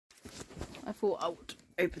thought I would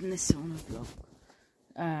open this on a vlog.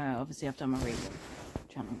 Obviously I've done my reading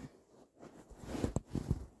channel.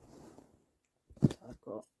 So I've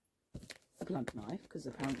got a blunt knife because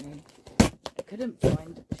apparently I couldn't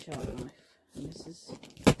find a sharp knife. And this is,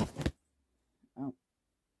 oh,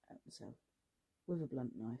 at myself with a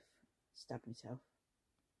blunt knife. Stab myself.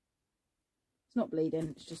 It's not bleeding,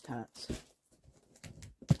 it just hurts.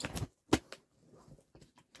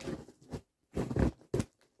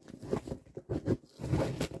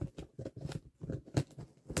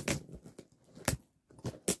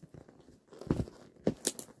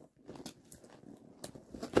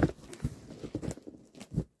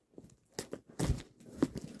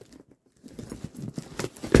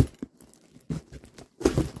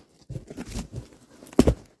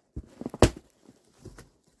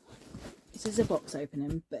 This is a box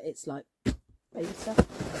opening, but it's like baby stuff.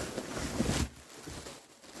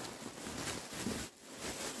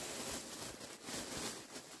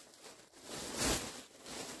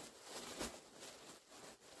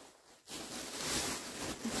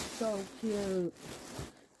 So cute.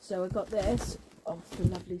 So I got this off the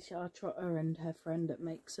lovely Trotter and her friend that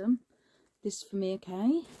makes them. This for me,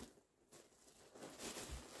 okay.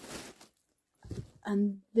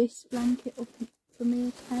 And this blanket for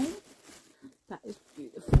me, okay. That is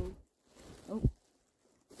beautiful. Oh.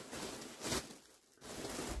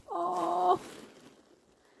 Oh.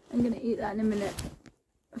 I'm going to eat that in a minute.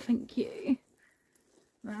 Thank you.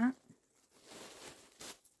 That.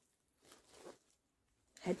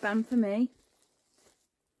 Headband for me.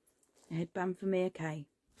 A headband for me, okay.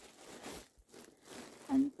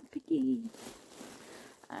 And the piggy.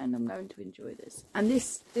 And I'm going to enjoy this. And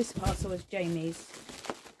this parcel is Jamie's.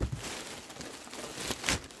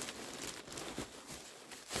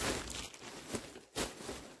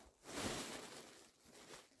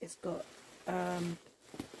 It's got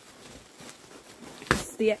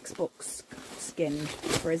it's the Xbox skin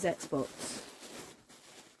for his Xbox.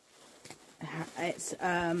 It's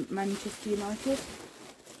Manchester United.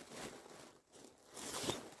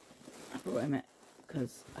 I brought him it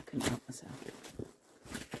because I couldn't help myself.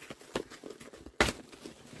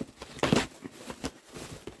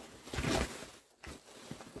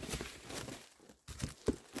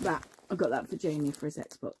 That I got that for Jamie for his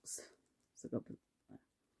Xbox. So I got.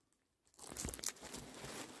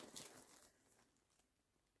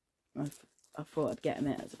 I thought I'd get him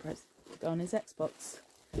it as a present to go on his Xbox.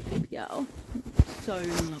 Yeah, so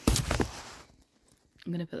lovely.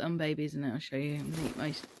 I'm gonna put them on babies and then I'll show you. I'm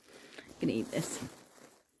gonna eat this.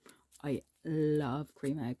 I love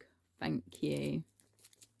cream egg. Thank you.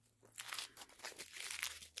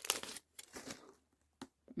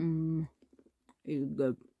 It's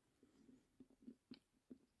good.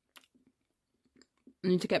 I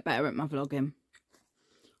need to get better at my vlogging.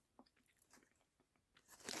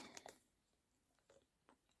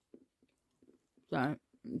 So,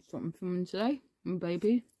 that's what I'm filming today. And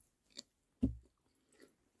baby.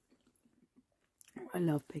 I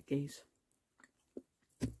love piggies.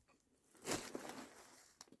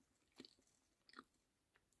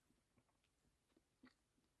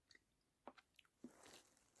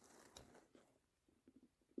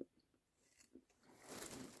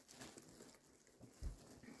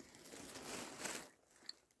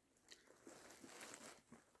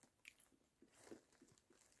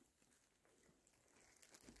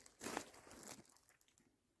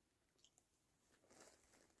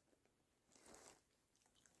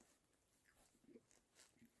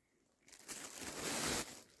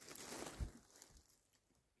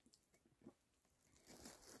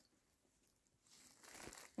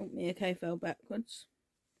 Oh, me okay fell backwards.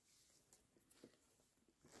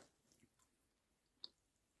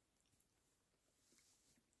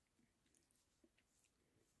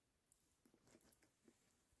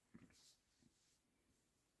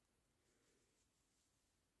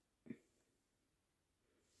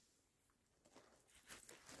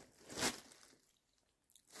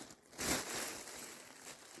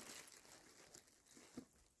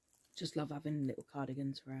 Just love having little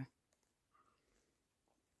cardigans for her.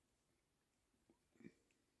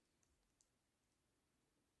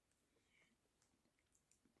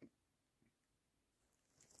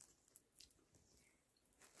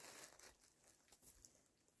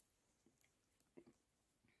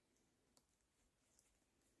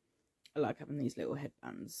 I like having these little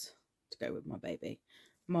headbands to go with my baby.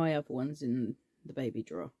 My other one's in the baby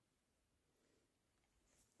drawer.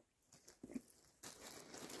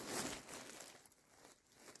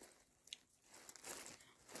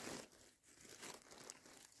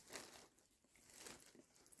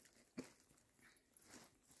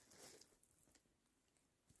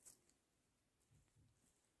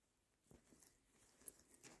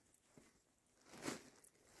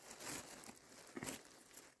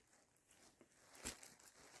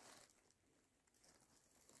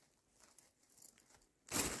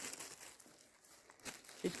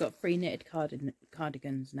 She's got 3 knitted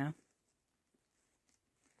cardigans now.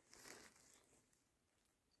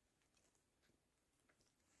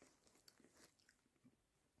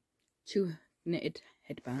 2 knitted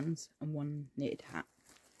headbands and 1 knitted hat.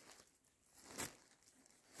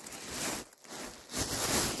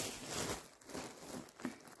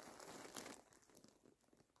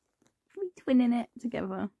 We twinning it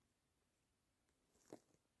together.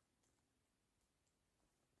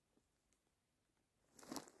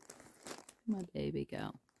 My baby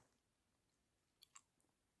girl.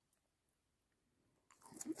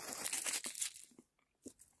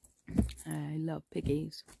 I love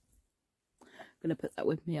piggies. I'm gonna put that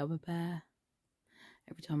with my other pair.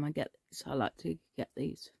 Every time I get these, I like to get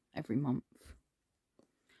these every month.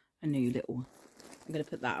 A new little one. I'm gonna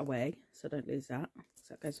put that away so I don't lose that.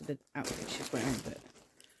 So that goes with the outfit she's wearing, but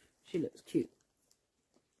she looks cute.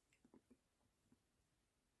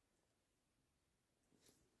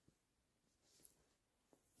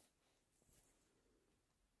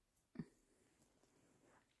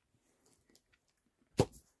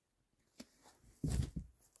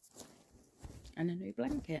 And a new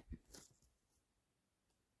blanket.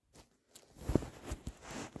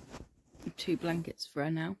 2 blankets for her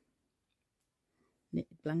now.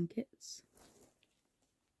 Knitted blankets.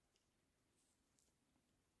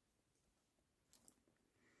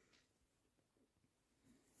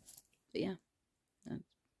 But yeah.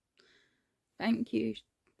 Thank you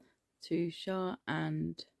to Shah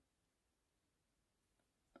and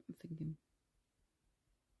I'm thinking.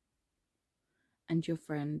 And your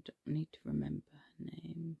friend, I need to remember her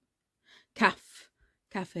name.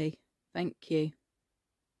 Kathy, thank you.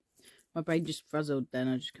 My brain just frazzled then,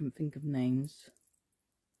 I just couldn't think of names.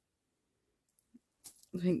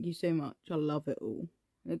 Thank you so much, I love it all.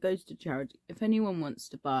 It goes to charity. If anyone wants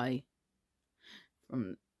to buy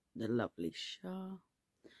from the lovely Shah,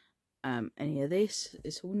 any of this,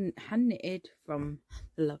 it's all hand knitted from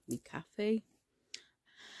the lovely Kathy.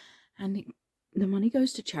 And the money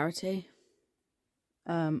goes to charity.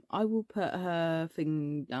 I will put her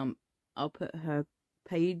thing down. I'll put her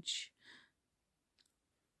page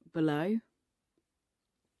below,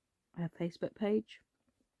 her Facebook page,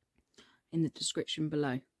 in the description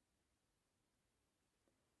below.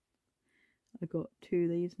 I got 2 of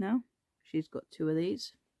these now. She's got 2 of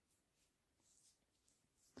these.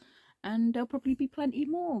 And there'll probably be plenty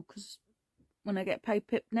more, because when I get paid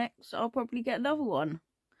Pip next, I'll probably get another one.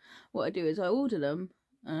 What I do is I order them,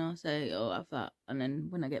 and I'll say, oh, I'll have that. And then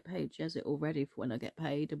when I get paid, she has it all ready for when I get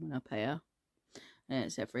paid and when I pay her. And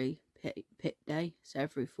it's every Pip day. So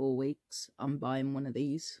every 4 weeks, I'm buying one of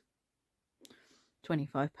these.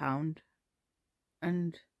 £25.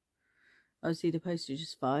 And obviously the postage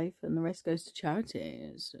is 5 and the rest goes to charity.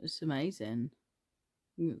 It's amazing.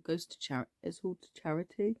 It goes to charity. It's all to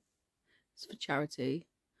charity. It's for charity.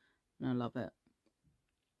 And I love it.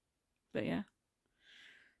 But yeah.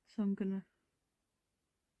 So I'm gonna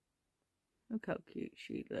look how cute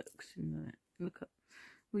she looks in the look at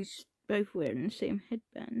we both wearing the same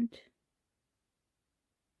headband.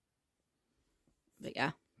 But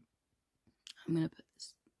yeah. I'm gonna put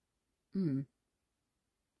this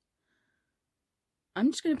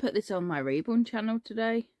I'm just gonna put this on my Reborn channel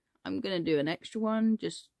today. I'm gonna do an extra one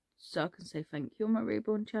just so I can say thank you on my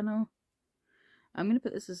Reborn channel. I'm gonna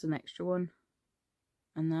put this as an extra one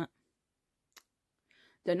and that.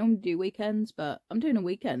 Don't normally do weekends, but I'm doing a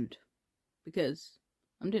weekend because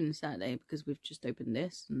I'm doing a Saturday because we've just opened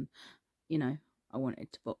this and, you know, I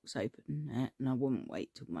wanted to box open it and I wouldn't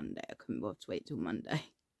wait till Monday. I couldn't bother to wait till Monday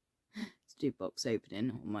to do box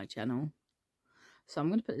opening on my channel. So I'm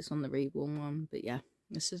going to put this on the Reborn one, but yeah,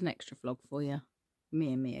 this is an extra vlog for you.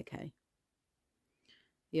 Me and Mia K.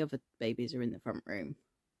 The other babies are in the front room,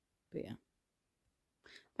 but yeah.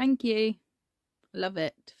 Thank you. Love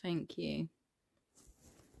it. Thank you.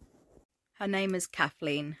 Her name is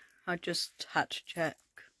Kathleen. I just had to check.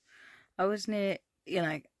 I was near, you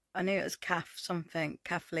know, I knew it was something.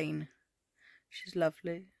 Kathleen. She's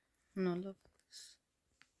lovely. And I love this.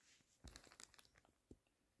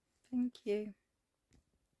 Thank you.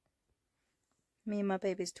 Me and my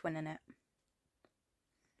baby's twinning it.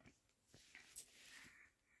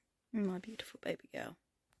 My beautiful baby girl.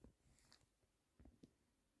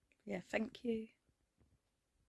 Yeah, thank you.